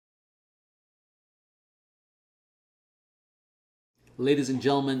Ladies and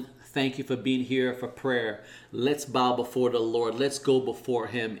gentlemen, thank you for being here for prayer. Let's bow before the Lord. Let's go before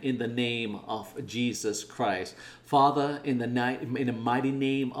him in the name of Jesus Christ. Father, in the mighty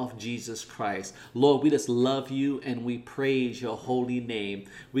name of Jesus Christ, Lord, we just love you and we praise your holy name.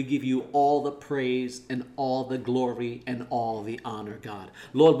 We give you all the praise and all the glory and all the honor, God.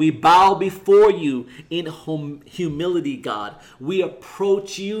 Lord, we bow before you in humility, God. We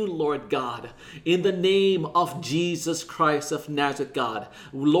approach you, Lord God, in the name of Jesus Christ of Nazareth, God.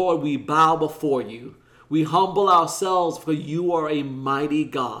 Lord, we bow before you. We humble ourselves, for you are a mighty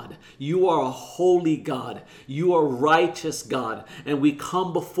God. You are a holy God. You are righteous God. And we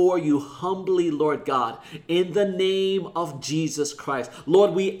come before you humbly, Lord God, in the name of Jesus Christ.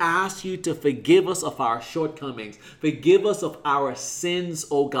 Lord, we ask you to forgive us of our shortcomings. Forgive us of our sins,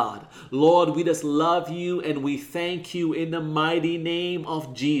 oh God. Lord, we just love you and we thank you in the mighty name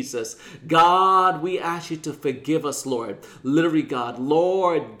of Jesus. God, we ask you to forgive us, Lord. Literally, God.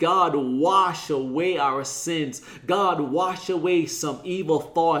 Lord God, wash away our sins. God, wash away some evil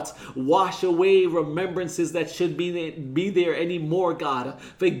thoughts. Wash away remembrances that should be there anymore, God.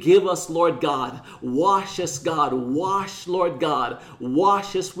 Forgive us, Lord God. Wash us, God. Wash, Lord God.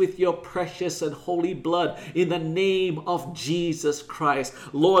 Wash us with your precious and holy blood in the name of Jesus Christ.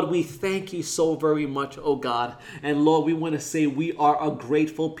 Lord, we thank you so very much, oh God. And Lord, we want to say we are a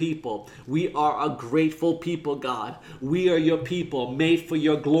grateful people. We are a grateful people, God. We are your people made for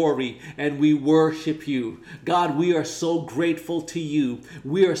your glory, and we worship you. God, we are so grateful to you.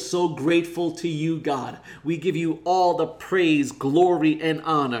 We are so grateful to you, God. We give you all the praise, glory, and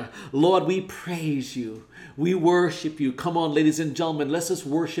honor. Lord, we praise you. We worship you. Come on, ladies and gentlemen, let's just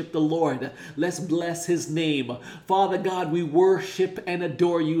worship the Lord. Let's bless his name. Father God, we worship and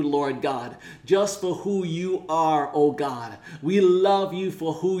adore you, Lord God, just for who you are, oh God. We love you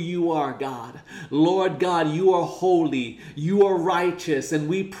for who you are, God. Lord God, you are holy. You are righteous, and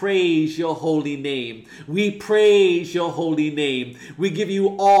we praise your holy name. We praise your holy name. We give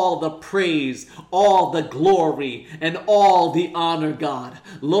you all the praise, all the glory, and all the honor, God.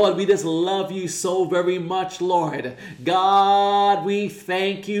 Lord, we just love you so very much, Lord. God, we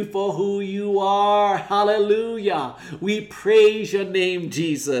thank you for who you are. Hallelujah. We praise your name,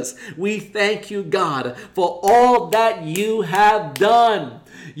 Jesus. We thank you, God, for all that you have done.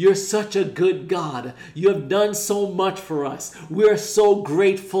 You're such a good God. You have done so much for us. We're so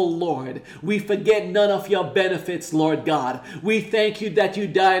grateful, Lord. We forget none of your benefits, Lord God. We thank you that you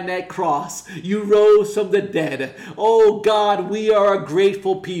died on that cross. You rose from the dead. Oh God, we are a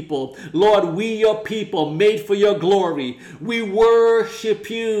grateful people. Lord, we your people made for your glory. We worship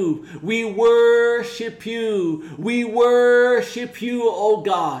you. We worship you. We worship you, oh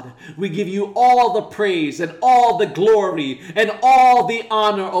God. We give you all the praise and all the glory and all the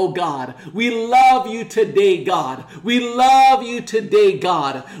honor, oh God. We love you today, God. We love you today,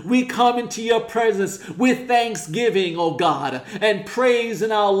 God. We come into your presence with thanksgiving, oh God, and praise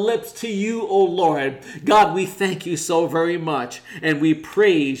in our lips to you, oh Lord. God, we thank you so very much, and we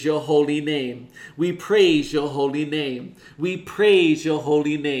praise your holy name. We praise your holy name. We praise your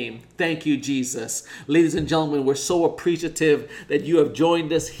holy name. Thank you, Jesus. Ladies and gentlemen, we're so appreciative that you have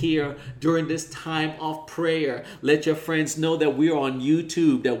joined us here during this time of prayer. Let your friends know that we're on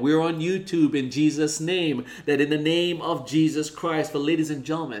YouTube, in Jesus' name, that in the name of Jesus Christ. But ladies and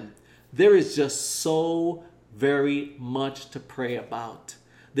gentlemen, there is just so very much to pray about.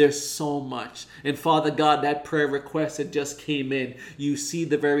 There's so much. And Father God, that prayer request that just came in, you see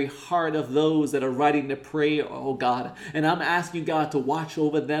the very heart of those that are writing the prayer, oh God. And I'm asking God to watch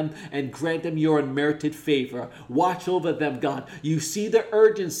over them and grant them your unmerited favor. Watch over them, God. You see the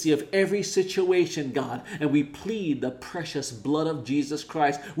urgency of every situation, God. And we plead the precious blood of Jesus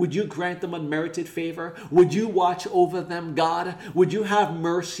Christ. Would you grant them unmerited favor? Would you watch over them, God? Would you have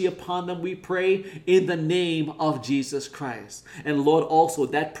mercy upon them, we pray, in the name of Jesus Christ. And Lord, also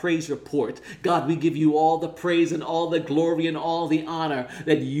that praise report, God, we give you all the praise and all the glory and all the honor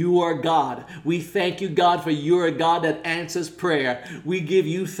that you are God. We thank you, God, for you're a God that answers prayer. We give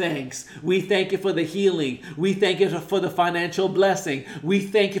you thanks. We thank you for the healing. We thank you for the financial blessing. We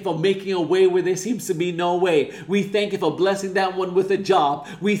thank you for making a way where there seems to be no way. We thank you for blessing that one with a job.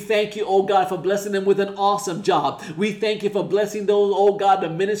 We thank you, oh God, for blessing them with an awesome job. We thank you for blessing those, oh God, the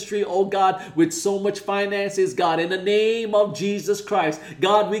ministry, oh God, with so much finances, God, in the name of Jesus Christ.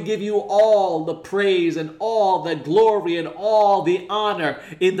 God, we give you all the praise and all the glory and all the honor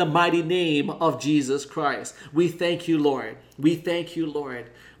in the mighty name of Jesus Christ. We thank you, Lord. We thank you, Lord.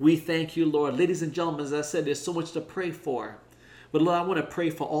 We thank you, Lord. Ladies and gentlemen, as I said, there's so much to pray for. But Lord, I want to pray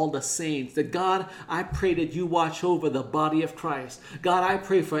for all the saints. That God, I pray that you watch over the body of Christ. God, I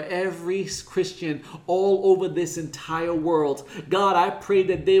pray for every Christian all over this entire world. God, I pray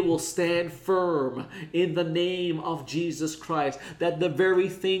that they will stand firm in the name of Jesus Christ. That the very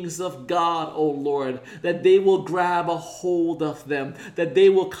things of God, oh Lord, that they will grab a hold of them. That they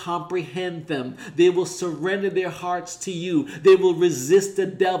will comprehend them. They will surrender their hearts to you. They will resist the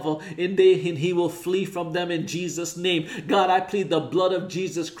devil and he will flee from them in Jesus' name. God, I plead the blood of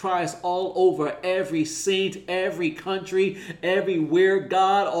Jesus Christ all over every saint, every country, everywhere,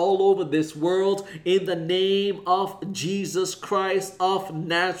 God, all over this world, in the name of Jesus Christ of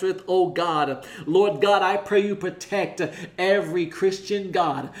Nazareth, oh God. Lord God, I pray you protect every Christian,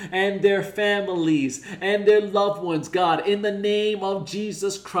 God, and their families and their loved ones, God, in the name of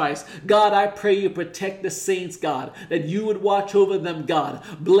Jesus Christ. God, I pray you protect the saints, God, that you would watch over them, God.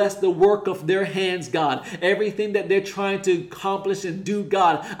 Bless the work of their hands, God. Everything that they're trying to accomplish and do,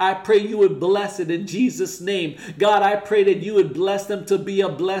 God, I pray you would bless it in Jesus' name. God, I pray that you would bless them to be a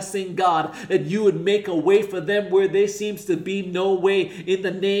blessing, God, that you would make a way for them where there seems to be no way, in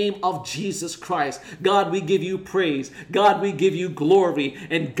the name of Jesus Christ. God, we give you praise. God, we give you glory.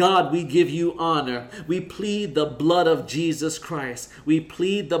 And God, we give you honor. We plead the blood of Jesus Christ. We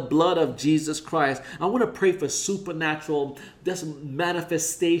plead the blood of Jesus Christ. I want to pray for supernatural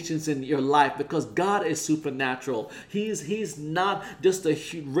manifestations in your life, because God is supernatural. He's not just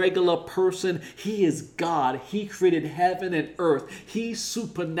a regular person. He is God. He created heaven and earth. He's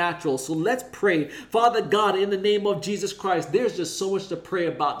supernatural. So let's pray. Father God, in the name of Jesus Christ, there's just so much to pray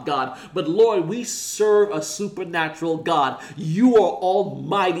about, God. But Lord, we serve a supernatural God. You are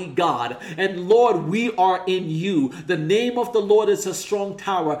Almighty God. And Lord, we are in you. The name of the Lord is a strong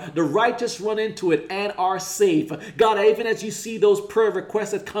tower. The righteous run into it and are safe. God, even as you see those prayer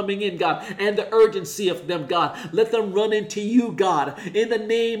requests that coming in, God, and the urgency of them, God, let them run into you, God, in the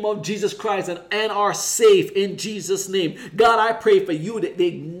name of Jesus Christ, and are safe in Jesus' name. God, I pray for you to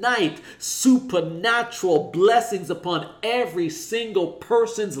ignite supernatural blessings upon every single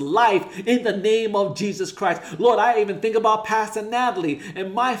person's life in the name of Jesus Christ. Lord, I even think about Pastor Natalie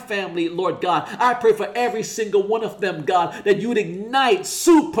and my family, Lord God. I pray for every single one of them, God, that you would ignite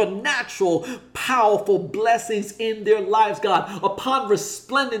supernatural, powerful blessings in their lives, God, upon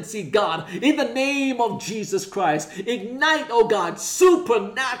resplendency, God, in the name of Jesus Christ. Ignite, oh God,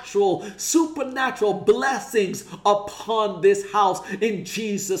 supernatural blessings upon this house in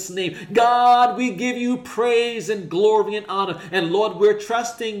Jesus' name. God, we give you praise and glory and honor. And Lord, we're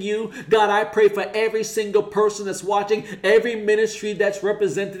trusting you. God, I pray for every single person that's watching, every ministry that's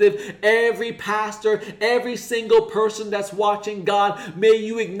representative, every pastor, every single person that's watching, God, may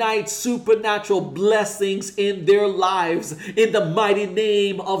you ignite supernatural blessings in their lives in the mighty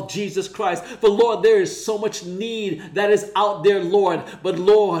name of Jesus Christ. For Lord, there is so much need that is out there, Lord. But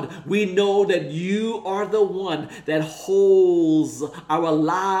Lord, we know that you are the one that holds our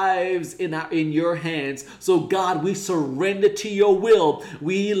lives in your hands. So God, we surrender to your will.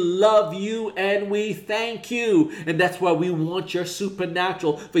 We love you and we thank you. And that's why we want your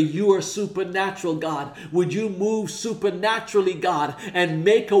supernatural. For you are supernatural, God. Would you move supernaturally, God, and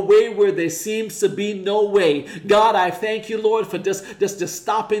make a way where there seems to be no way? God, I thank you, Lord, for just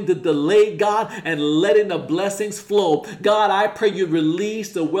stopping the delay, God, and letting the blessings flow. God, I pray you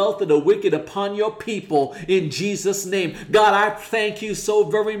release the wealth of the wicked upon your people in Jesus' name. God, I thank you so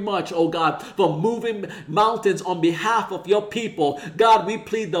very much, oh God, for moving mountains on behalf of your people. God, we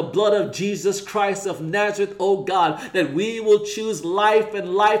plead the blood of Jesus Christ of Nazareth, oh God, that we will choose life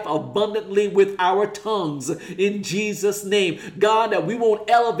and life abundantly with our tongues in Jesus' name. God, that we won't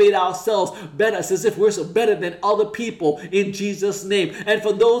elevate ourselves better as if we're so better than other people in Jesus' name. And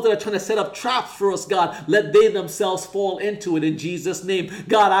for those that are trying to set up traps for us, God, let they themselves fall into it in Jesus' name.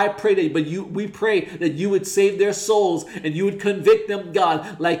 God, I pray that, we pray that you would save their souls and you would convict them,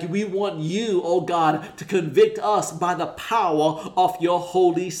 God, like we want you, oh God, to convict us by the power of your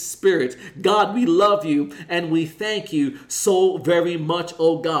Holy Spirit. God, we love you and we thank you so very much,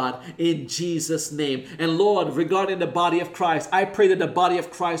 oh God, in Jesus' name. And Lord, regarding the body of Christ, I pray that the body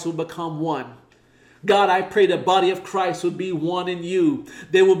of Christ will become one. God, I pray the body of Christ would be one in you.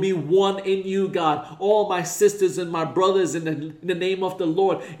 There will be one in you, God. All my sisters and my brothers in the name of the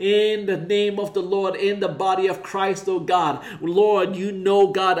Lord, in the name of the Lord, in the body of Christ, oh God. Lord, you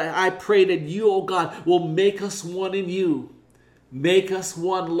know, God, I pray that you, oh God, will make us one in you. Make us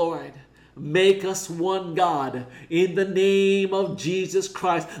one, Lord. Make us one, God, in the name of Jesus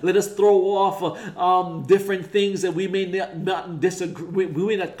Christ. Let us throw off different things that we may not disagree, we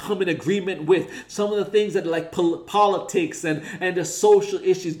may not come in agreement with. Some of the things that are like politics and the social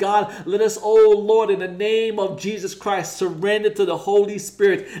issues. God, let us, oh Lord, in the name of Jesus Christ, surrender to the Holy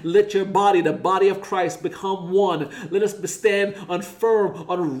Spirit. Let your body, the body of Christ, become one. Let us stand firm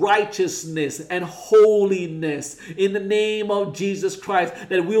on righteousness and holiness in the name of Jesus Christ,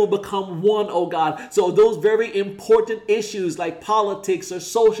 that we will become one, oh God. So those very important issues like politics or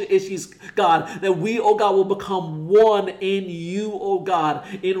social issues, God, that we, oh God, will become one in you, oh God,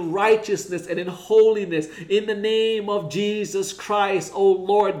 in righteousness and in holiness in the name of Jesus Christ, oh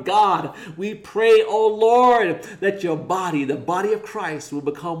Lord God. We pray, oh Lord, that your body, the body of Christ, will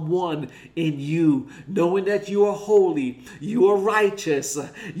become one in you, knowing that you are holy, you are righteous.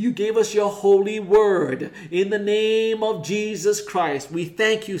 You gave us your holy word in the name of Jesus Christ. We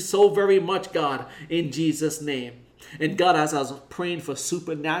thank you so very much, God, in Jesus' name. And God, as I was praying for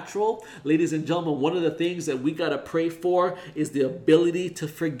supernatural, ladies and gentlemen, one of the things that we got to pray for is the ability to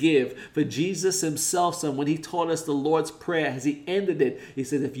forgive. For Jesus himself, son, when he taught us the Lord's Prayer, as he ended it, he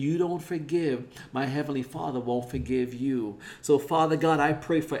said, if you don't forgive, my heavenly Father won't forgive you. So Father God, I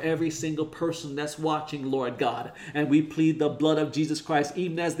pray for every single person that's watching, Lord God, and we plead the blood of Jesus Christ,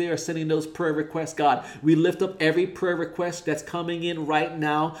 even as they are sending those prayer requests, God. We lift up every prayer request that's coming in right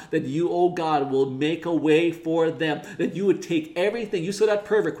now, that you, oh God, will make a way for them. That you would take everything, you saw that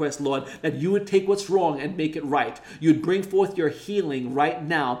prayer request, Lord, that you would take what's wrong and make it right. You'd bring forth your healing right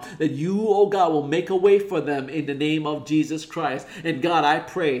now, that you, oh God, will make a way for them in the name of Jesus Christ. And God, I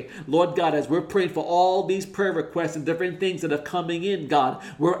pray, Lord God, as we're praying for all these prayer requests and different things that are coming in, God,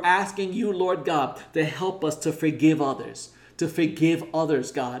 we're asking you, Lord God, to help us to forgive others. To forgive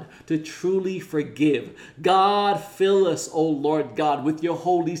others, God, to truly forgive. God, fill us, oh Lord God, with your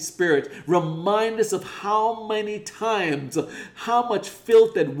Holy Spirit. Remind us of how many times, how much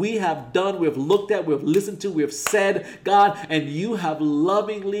filth that we have done, we've looked at, we've listened to, we've said, God, and you have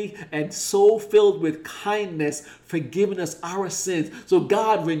lovingly and so filled with kindness forgiven us our sins. So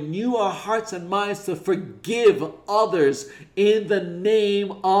God, renew our hearts and minds to forgive others in the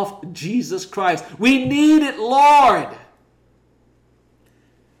name of Jesus Christ. We need it, Lord.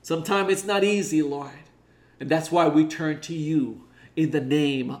 Sometimes it's not easy, Lord. And that's why we turn to you in the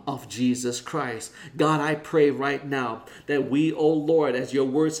name of Jesus Christ. God, I pray right now that we, oh Lord, as your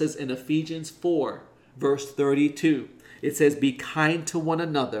word says in Ephesians 4, verse 32, it says, be kind to one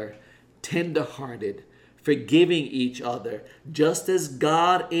another, tenderhearted, forgiving each other, just as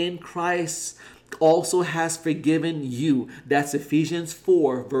God in Christ also has forgiven you. That's Ephesians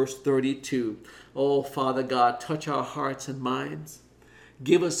 4, verse 32. Oh, Father God, touch our hearts and minds.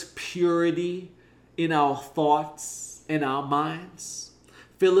 Give us purity in our thoughts and our minds.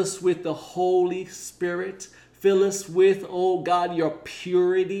 Fill us with the Holy Spirit. Fill us with, oh God, your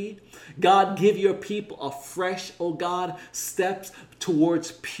purity. God, give your people a fresh, oh God, steps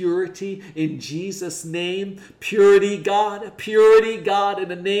towards purity in Jesus' name. Purity, God, in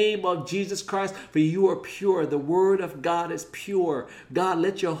the name of Jesus Christ, for you are pure. The word of God is pure. God,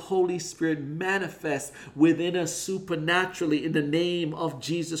 let your Holy Spirit manifest within us supernaturally in the name of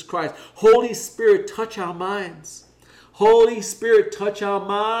Jesus Christ. Holy Spirit, touch our minds. Holy Spirit, touch our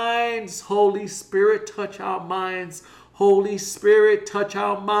minds. Holy Spirit, touch our minds. Holy Spirit, touch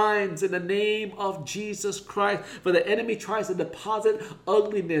our minds in the name of Jesus Christ. For the enemy tries to deposit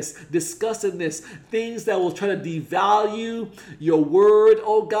ugliness, disgustedness, things that will try to devalue your word,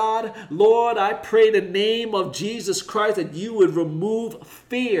 oh God. Lord, I pray in the name of Jesus Christ that you would remove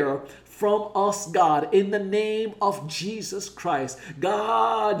fear from us, God, in the name of Jesus Christ.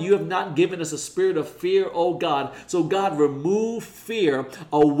 God, you have not given us a spirit of fear, oh God. So God, remove fear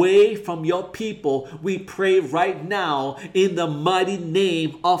away from your people. We pray right now in the mighty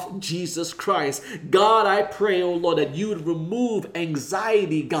name of Jesus Christ. God, I pray, oh Lord, that you would remove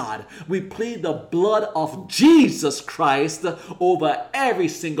anxiety, God. We plead the blood of Jesus Christ over every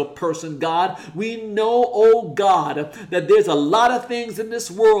single person, God. We know, oh God, that there's a lot of things in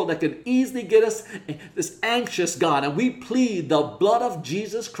this world that can easily get us this anxious, God, and we plead the blood of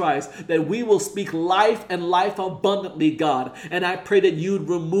Jesus Christ that we will speak life and life abundantly, God. And I pray that you'd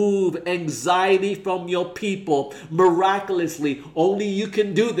remove anxiety from your people miraculously. Only you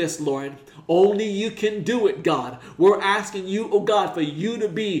can do this, Lord. Only you can do it, God. We're asking you, oh God, for you to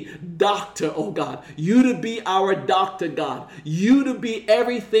be doctor, oh God. You to be our doctor, God. You to be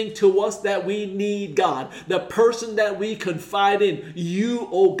everything to us that we need, God. The person that we confide in, you,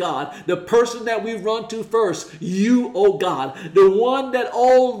 oh God. The person that we run to first, you, oh God. The one that,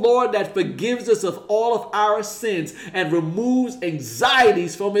 oh Lord, that forgives us of all of our sins and removes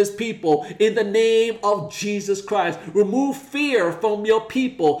anxieties from his people in the name of Jesus Christ. Remove fear from your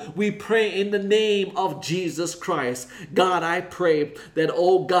people. We pray in the name of Jesus Christ. God, I pray that,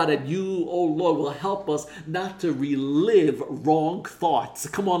 oh God, that you, oh Lord, will help us not to relive wrong thoughts.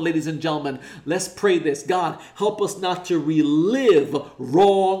 Come on, ladies and gentlemen, let's pray this. God, help us not to relive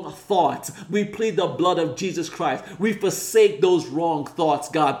wrong thoughts. We plead the blood of Jesus Christ. We forsake those wrong thoughts,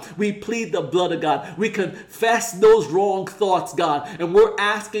 God. We plead the blood of God. We confess those wrong thoughts, God. And we're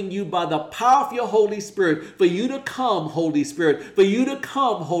asking you by the power of your Holy Spirit for you to come, Holy Spirit, for you to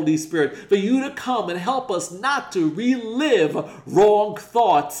come, Holy Spirit, for you to come and help us not to relive wrong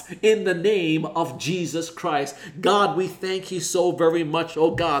thoughts in the name of Jesus Christ. God, we thank you so very much,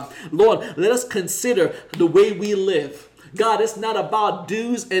 oh God. Lord, let us consider the way we live. God, it's not about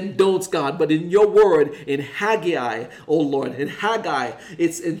do's and don'ts, God, but in your word, in Haggai, oh Lord, in Haggai,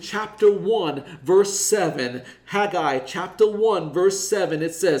 it's in chapter 1, verse 7. Haggai, chapter 1, verse 7,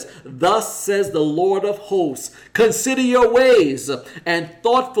 it says, "Thus says the Lord of hosts, consider your ways and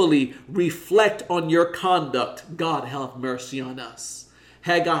thoughtfully reflect on your conduct." God, have mercy on us.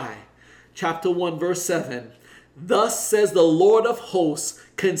 Haggai, chapter 1, verse 7. "Thus says the Lord of hosts,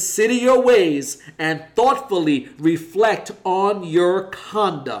 consider your ways and thoughtfully reflect on your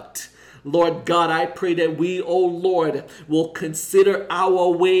conduct." Lord God, I pray that we, oh Lord, will consider our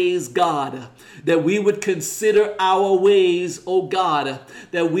ways, God. That we would consider our ways, oh God.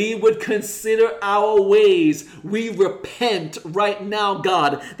 That we would consider our ways. We repent right now,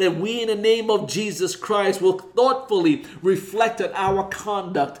 God. That we, in the name of Jesus Christ, will thoughtfully reflect on our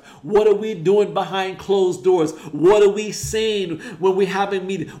conduct. What are we doing behind closed doors? What are we saying when we have a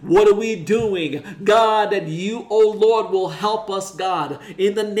meeting? What are we doing? God, that you, oh Lord, will help us, God,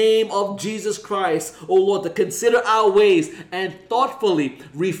 in the name of Jesus Christ, oh Lord, to consider our ways and thoughtfully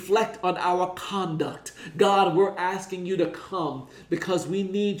reflect on our conduct. God, we're asking you to come because we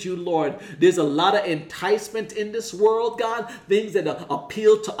need you, Lord. There's a lot of enticement in this world, God, things that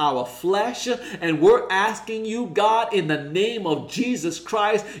appeal to our flesh, and we're asking you, God, in the name of Jesus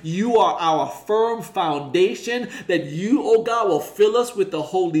Christ, you are our firm foundation, that you, oh God, will fill us with the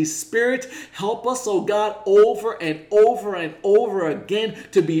Holy Spirit. Help us, oh God, over and over and over again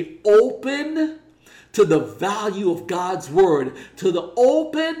to be open to the value of God's word, to the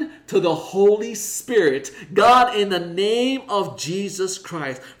open to the Holy Spirit, God, in the name of Jesus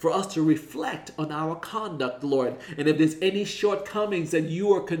Christ, for us to reflect on our conduct, Lord. And if there's any shortcomings that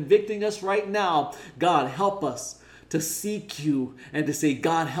you are convicting us right now, God, help us to seek you and to say,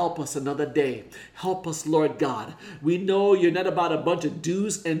 God, help us another day. Help us, Lord God. We know you're not about a bunch of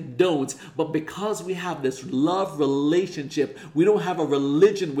do's and don'ts, but because we have this love relationship, we don't have a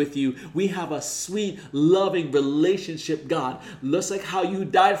religion with you. We have a sweet, loving relationship, God. Looks like how you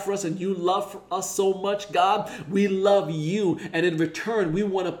died for us and you love us so much, God. We love you, and in return, we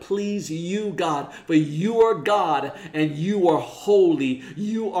want to please you, God. For you are God, and you are holy.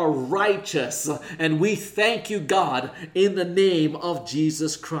 You are righteous, and we thank you, God, in the name of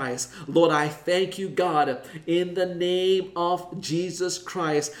Jesus Christ. Lord, I thank you, God, in the name of Jesus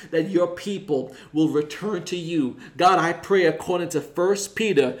Christ, that your people will return to you. God, I pray according to 1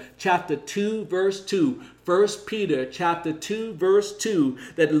 Peter chapter 2, verse 2. 1 Peter chapter 2, verse 2,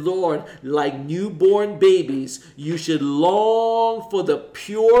 that, Lord, like newborn babies, you should long for the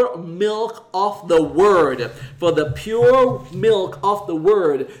pure milk of the word, for the pure milk of the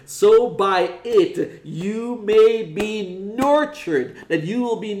word, so by it you may be nurtured, that you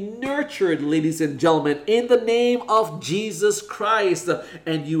will be nurtured, ladies and gentlemen, in the name of Jesus Christ,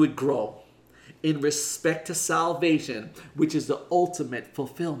 and you would grow in respect to salvation, which is the ultimate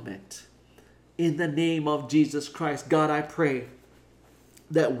fulfillment. In the name of Jesus Christ, God, I pray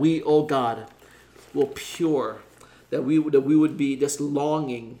that we, oh God, will that we would be just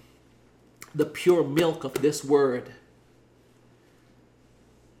longing the pure milk of this word.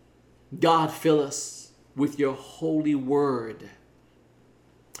 God, fill us with your holy word.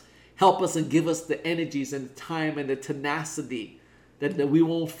 Help us and give us the energies and the time and the tenacity that we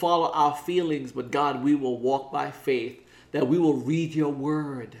won't follow our feelings, but God, we will walk by faith, that we will read your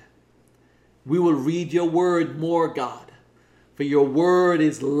word. We will read your word more, God, for your word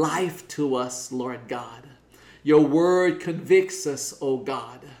is life to us, Lord God. Your word convicts us, oh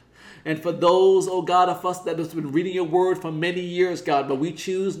God. And for those, oh God, of us that has been reading your word for many years, God, but we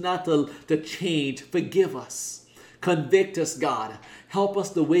choose not to change, forgive us. Convict us, God. Help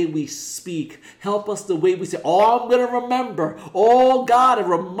us the way we speak. Help us the way we say, oh, I'm going to remember. Oh, God, and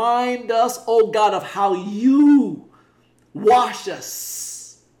remind us, oh, God, of how you wash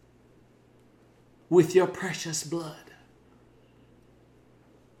us with your precious blood.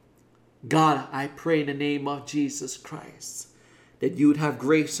 God, I pray in the name of Jesus Christ that you would have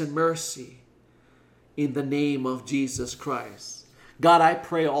grace and mercy in the name of Jesus Christ. God, I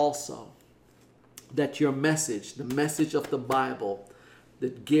pray also that your message, the message of the Bible, the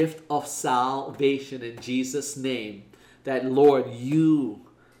gift of salvation in Jesus' name, that Lord,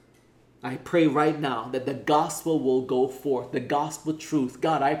 I pray right now that the gospel will go forth, the gospel truth.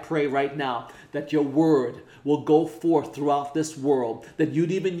 God, I pray right now that your word will go forth throughout this world, that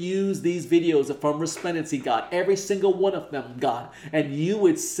you'd even use these videos from Resplendency, God, every single one of them, God, and you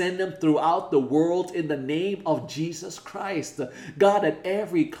would send them throughout the world in the name of Jesus Christ. God, that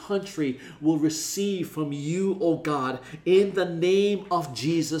every country will receive from you, oh God, in the name of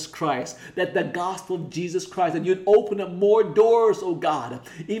Jesus Christ, that the gospel of Jesus Christ, and you'd open up more doors, oh God,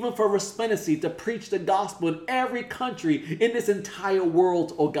 even for Resplendency to preach the gospel in every country in this entire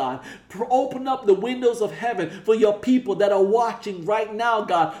world, oh God. Open up the windows of heaven for your people that are watching right now,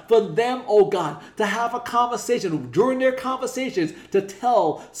 God, for them, oh God, to have a conversation, during their conversations, to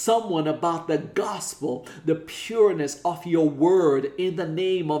tell someone about the gospel, the pureness of your word in the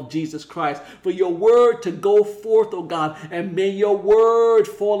name of Jesus Christ, for your word to go forth, oh God, and may your word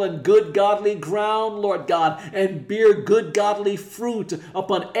fall on good godly ground, Lord God, and bear good godly fruit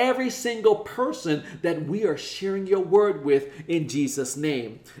upon every single person that we are sharing your word with in Jesus'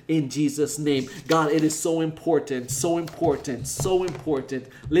 name. In Jesus' name. God, it is so important, so important, so important.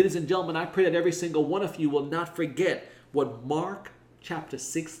 Ladies and gentlemen, I pray that every single one of you will not forget what Mark chapter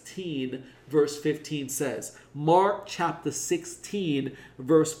 16 verse 15 says. Mark chapter 16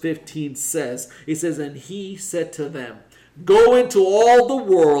 verse 15 says, it says, and he said to them, go into all the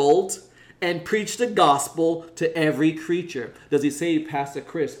world and preach the gospel to every creature. Does he say, Pastor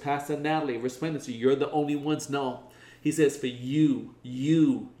Chris, Pastor Natalie, Resplendency, you're the only ones? No. He says for you,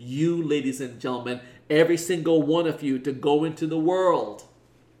 ladies and gentlemen, every single one of you to go into the world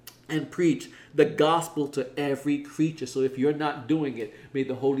and preach the gospel to every creature. So if you're not doing it, may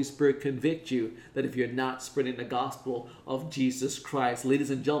the Holy Spirit convict you that if you're not spreading the gospel of Jesus Christ.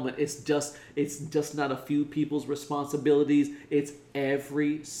 Ladies and gentlemen, it's just not a few people's responsibilities. It's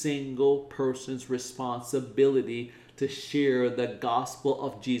every single person's responsibility to share the gospel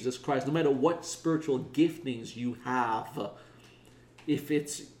of Jesus Christ, no matter what spiritual giftings you have. If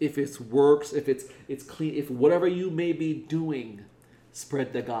it's works, if it's clean, if whatever you may be doing,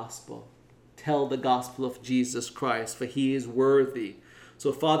 spread the gospel. Tell the gospel of Jesus Christ, for he is worthy.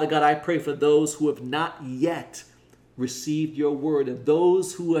 So Father God, I pray for those who have not yet received your word, and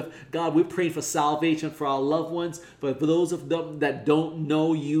those who have, God, we're praying for salvation for our loved ones, for those of them that don't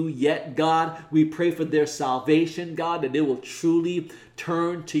know you yet, God, we pray for their salvation, God, that they will truly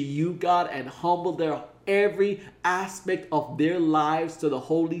turn to you, God, and humble their every aspect of their lives to the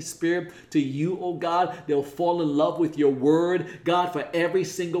Holy Spirit, to you, oh God. They'll fall in love with your word, God, for every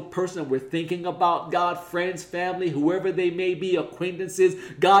single person that we're thinking about, God, friends, family, whoever they may be, acquaintances,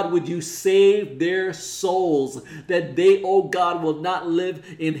 God, would you save their souls, that they, oh God, will not live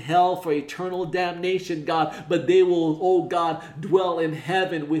in hell for eternal damnation, God, but they will, oh God, dwell in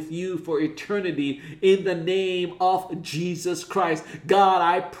heaven with you for eternity in the name of Jesus Christ. God,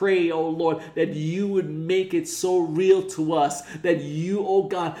 I pray, oh Lord, that you would make it so real to us that you, oh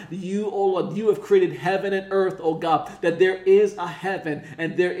God, you, oh Lord, you have created heaven and earth, oh God, that there is a heaven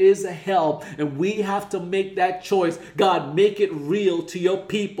and there is a hell, and we have to make that choice. God, make it real to your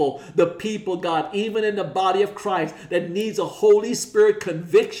people, the people, God, even in the body of Christ that needs a Holy Spirit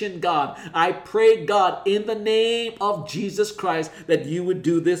conviction, God. I pray, God, in the name of Jesus Christ, that you would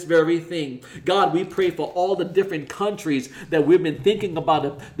do this very thing. God, we pray for all the different countries that we've been thinking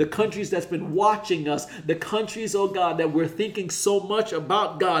about, the countries that's been watching us, the countries, oh God, that we're thinking so much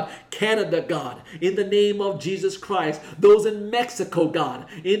about, God. Canada, God, in the name of Jesus Christ. Those in Mexico, God,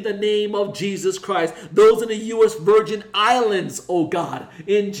 in the name of Jesus Christ. Those in the U.S. Virgin Islands, oh God,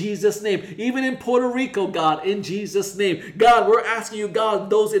 in Jesus' name. Even in Puerto Rico, God, in Jesus' name. God, we're asking you, God,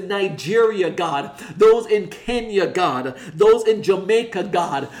 those in Nigeria, God, those in Kenya, God, those in Jamaica,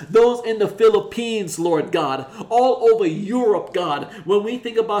 God, those in the Philippines, Lord God, all over Europe, God. When we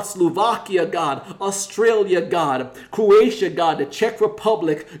think about Slovakia, God, Australia, God, Croatia, God, the Czech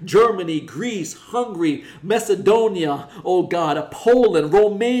Republic, Germany, Greece, Hungary, Macedonia, oh God, Poland,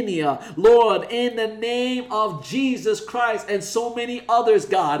 Romania, Lord, in the name of Jesus Christ, and so many others,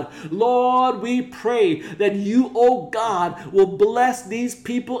 God. Lord, we pray that you, oh God, will bless these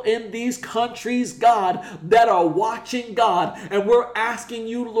people in these countries, God, that are watching, God, and we're asking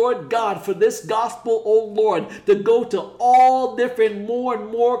you, Lord God, for this gospel, oh Lord, to go to all different more and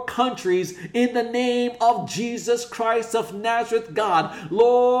more countries in the name of Jesus Christ of Nazareth, God.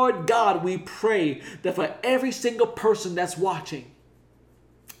 Lord God, we pray that for every single person that's watching,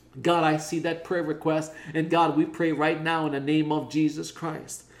 God, I see that prayer request, and God, we pray right now in the name of Jesus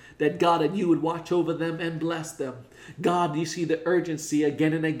Christ that God, that you would watch over them and bless them. God, you see the urgency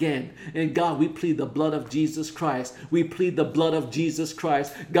again and again. And God, we plead the blood of Jesus Christ. We plead the blood of Jesus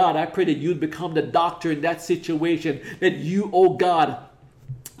Christ. God, I pray that you'd become the doctor in that situation. That you, oh God,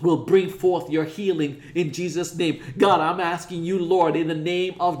 will bring forth your healing in Jesus' name. God, I'm asking you, Lord, in the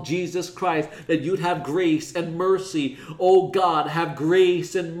name of Jesus Christ, that you'd have grace and mercy. Oh God, have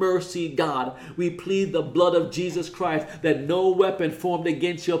grace and mercy, God. We plead the blood of Jesus Christ, that no weapon formed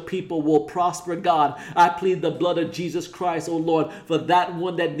against your people will prosper, God. I plead the blood of Jesus Christ, oh Lord, for that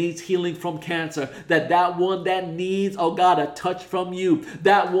one that needs healing from cancer, that one that needs, oh God, a touch from you,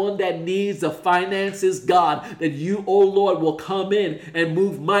 that one that needs the finances, God, that you, oh Lord, will come in and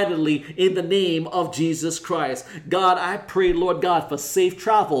move mightily in the name of Jesus Christ. God, I pray, Lord God, for safe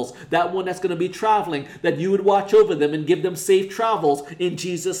travels. That one that's going to be traveling, that you would watch over them and give them safe travels in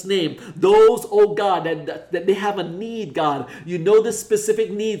Jesus' name. Those, oh God, that they have a need, God. You know the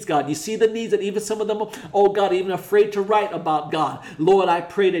specific needs, God. You see the needs that even some of them, oh God, even afraid to write about, God. Lord, I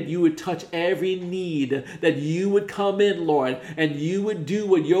pray that you would touch every need, that you would come in, Lord, and you would do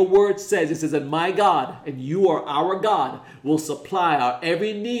what your word says. It says that my God, and you are our God, will supply our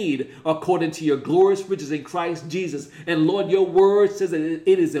every need according to your glorious riches in Christ Jesus. And Lord, your word says that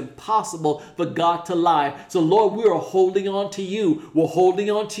it is impossible for God to lie. So Lord, we are holding on to you. We're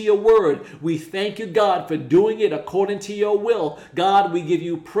holding on to your word. We thank you, God, for doing it according to your will. God, we give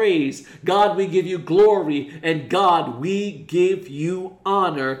you praise. God, we give you glory. And God, we give you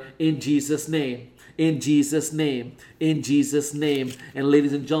honor in Jesus' name. In Jesus' name, in Jesus' name. And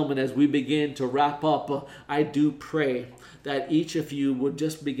ladies and gentlemen, as we begin to wrap up, I do pray that each of you would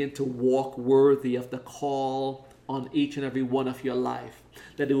just begin to walk worthy of the call on each and every one of your life.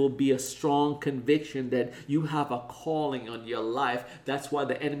 That it will be a strong conviction that you have a calling on your life. That's why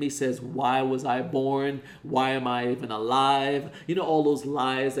the enemy says, why was I born? Why am I even alive? You know, all those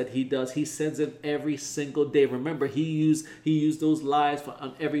lies that he does, he sends it every single day. Remember, he used those lies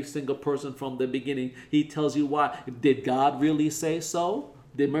on every single person from the beginning. He tells you why. Did God really say so?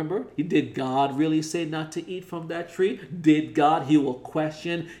 Remember, did God really say not to eat from that tree? Did God? He will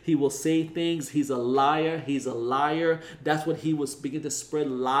question. He will say things. He's a liar. He's a liar. That's what he was beginning to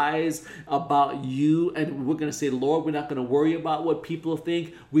spread lies about you. And we're going to say, Lord, we're not going to worry about what people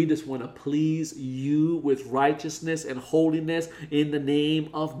think. We just want to please you with righteousness and holiness in the name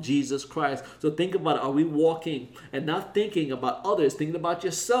of Jesus Christ. So think about it. Are we walking and not thinking about others, thinking about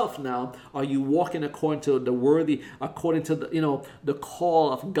yourself now? Are you walking according to the worthy, according to the call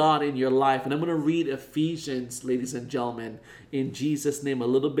of God in your life? And I'm going to read Ephesians, ladies and gentlemen, in Jesus' name, a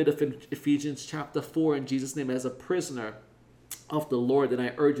little bit of Ephesians chapter 4 in Jesus' name. As a prisoner of the Lord, and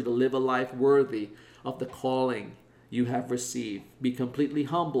I urge you to live a life worthy of the calling you have received. Be completely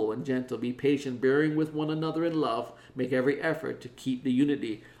humble and gentle. Be patient, bearing with one another in love. Make every effort to keep the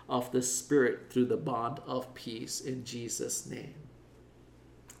unity of the Spirit through the bond of peace. In Jesus' name.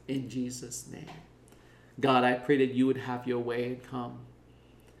 In Jesus' name. God, I pray that you would have your way and come.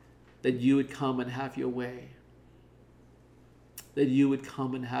 That you would come and have your way. That you would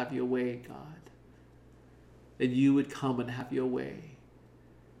come and have your way, God. That you would come and have your way.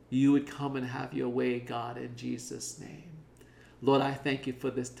 You would come and have your way, God, in Jesus' name. Lord, I thank you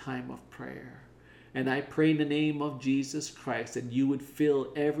for this time of prayer. And I pray in the name of Jesus Christ that you would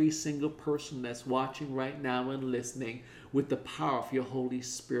fill every single person that's watching right now and listening with the power of your Holy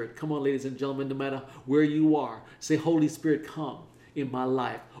Spirit. Come on, ladies and gentlemen, no matter where you are, say, Holy Spirit, come in my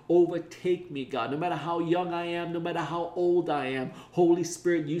life. Overtake me, God. No matter how young I am, no matter how old I am, Holy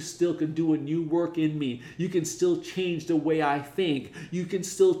Spirit, you still can do a new work in me. You can still change the way I think. You can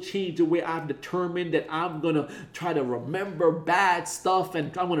still change the way I'm determined that I'm going to try to remember bad stuff,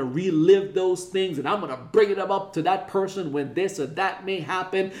 and I'm going to relive those things, and I'm going to bring it up to that person when this or that may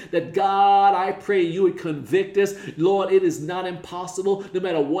happen. That God, I pray you would convict us. Lord, it is not impossible, no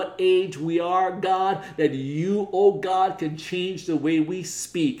matter what age we are, God, that you, oh God, can change the way we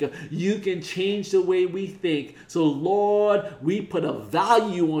speak. speak. You can change the way we think. So Lord, we put a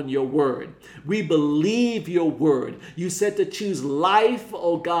value on your word. We believe your word. You said to choose life,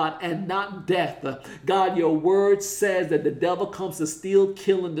 oh God, and not death. God, your word says that the devil comes to steal,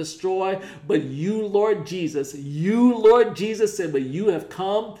 kill, and destroy. But you, Lord Jesus, said, but you have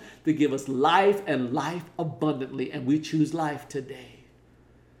come to give us life and life abundantly. And we choose life today.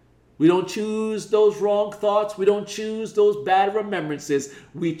 We don't choose those wrong thoughts. We don't choose those bad remembrances.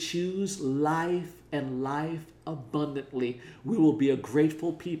 We choose life and life abundantly. We will be a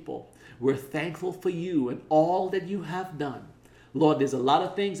grateful people. We're thankful for you and all that you have done. Lord, there's a lot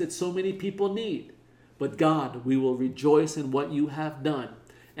of things that so many people need. But God, we will rejoice in what you have done.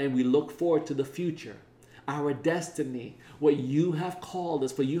 And we look forward to the future, our destiny, what you have called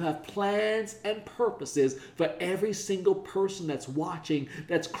us for. You have plans and purposes for every single person that's watching,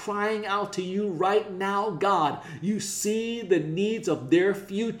 that's crying out to you right now, God. You see the needs of their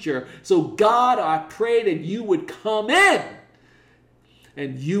future. So God, I pray that you would come in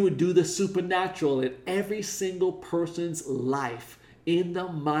and you would do the supernatural in every single person's life in the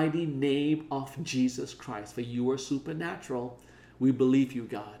mighty name of Jesus Christ. For you are supernatural. We believe you,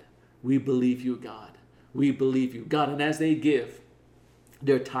 God. We believe you, God. We believe you, God. And as they give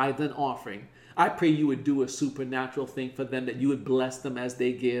their tithe and offering, I pray you would do a supernatural thing for them, that you would bless them as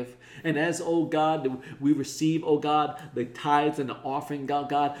they give. And as, oh God, we receive, oh God, the tithes and the offering,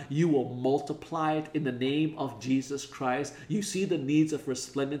 God, you will multiply it in the name of Jesus Christ. You see the needs of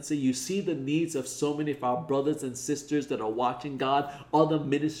Resplendency. You see the needs of so many of our brothers and sisters that are watching, God. Other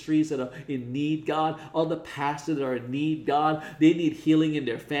ministries that are in need, God. Other pastors that are in need, God. They need healing in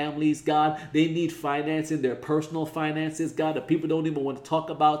their families, God. They need finance in their personal finances, God, that people don't even want to talk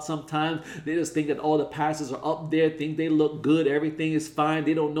about sometimes. They just think that all the pastors are up there, think they look good, everything is fine.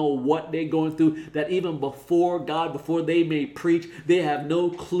 They don't know what they're going through, that even before God, before they may preach, they have no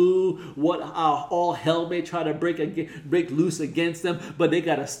clue what all hell may try to break loose against them, but they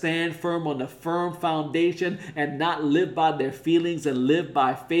got to stand firm on the firm foundation and not live by their feelings and live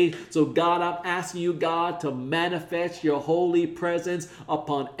by faith. So God, I'm asking you, God, to manifest your holy presence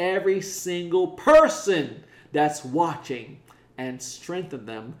upon every single person that's watching and strengthen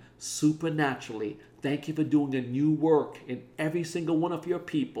them supernaturally. Thank you for doing a new work in every single one of your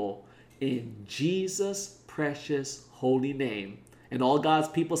people. In Jesus' precious holy name. And all God's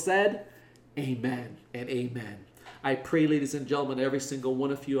people said, amen and amen. I pray, ladies and gentlemen, every single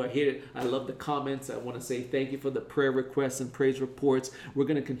one of you. I hear it. I love the comments. I want to say thank you for the prayer requests and praise reports. We're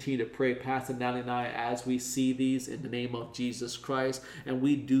going to continue to pray, Pastor Natalie and I, as we see these in the name of Jesus Christ. And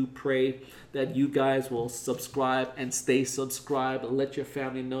we do pray that you guys will subscribe and stay subscribed. Let your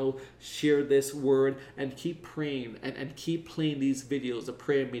family know. Share this word and keep praying and keep playing these videos, the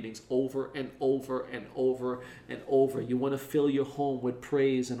prayer meetings, over and over and over and over. You want to fill your home with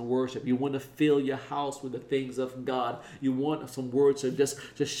praise and worship. You want to fill your house with the things of God. You want some words to just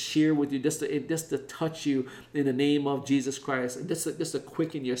share with you, just to touch you in the name of Jesus Christ, and just to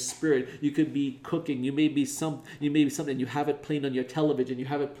quicken your spirit. You could be cooking. You may be something. You have it playing on your television. You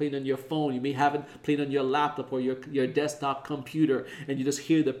have it playing on your phone. You may have it playing on your laptop or your desktop computer, and you just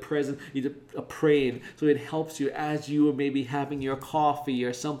hear the presence. You just praying, so it helps you as you are maybe having your coffee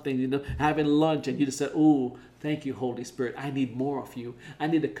or something. Having lunch, and you just said, "Ooh, thank you, Holy Spirit. I need more of you. I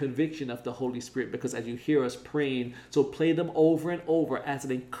need a conviction of the Holy Spirit," because as you hear us praying, so play them over and over as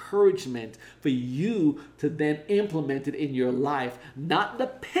an encouragement for you to then implement it in your life, not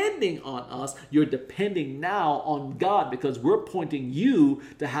depending on us. You're depending now on God, because we're pointing you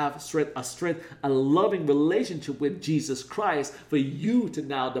to have a loving relationship with Jesus Christ, for you to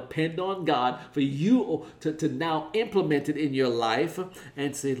now depend on God, for you to now implement it in your life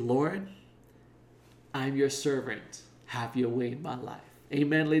and say, "Lord, I'm your servant. Have your way in my life."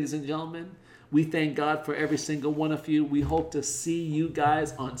 Amen, ladies and gentlemen. We thank God for every single one of you. We hope to see you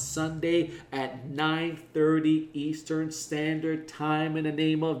guys on Sunday at 9:30 Eastern Standard Time in the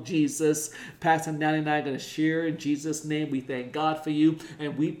name of Jesus. Pastor Natalie and I are going to share in Jesus' name. We thank God for you.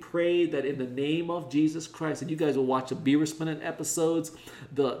 And we pray that in the name of Jesus Christ, that you guys will watch the Be Resplendent episodes,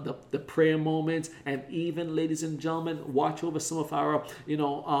 the prayer moments, and even, ladies and gentlemen, watch over some of our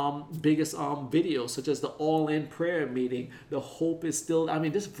biggest videos, such as the All-In Prayer Meeting. The Hope is Still.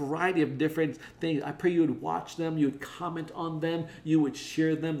 This variety of different things. I pray you would watch them, you would comment on them, you would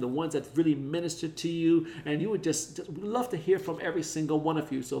share them, the ones that really minister to you, and you would just love to hear from every single one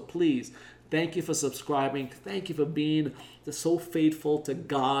of you. So please, thank you for subscribing. Thank you for being so faithful to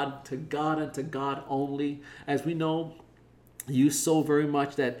God and to God only. As we know, you so very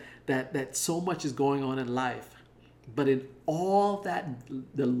much that so much is going on in life. But in all that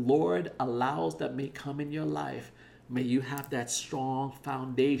the Lord allows that may come in your life, May you have that strong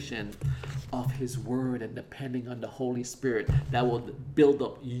foundation of His Word and depending on the Holy Spirit that will build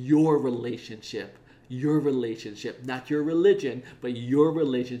up your relationship, not your religion, but your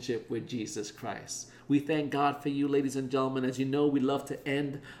relationship with Jesus Christ. We thank God for you, ladies and gentlemen. As you know, we love to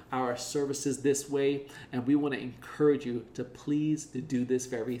end our services this way, and we want to encourage you to please to do this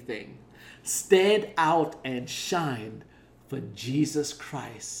very thing. Stand out and shine for Jesus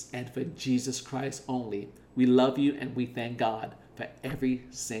Christ and for Jesus Christ only. We love you and we thank God for every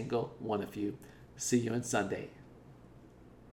single one of you. See you on Sunday.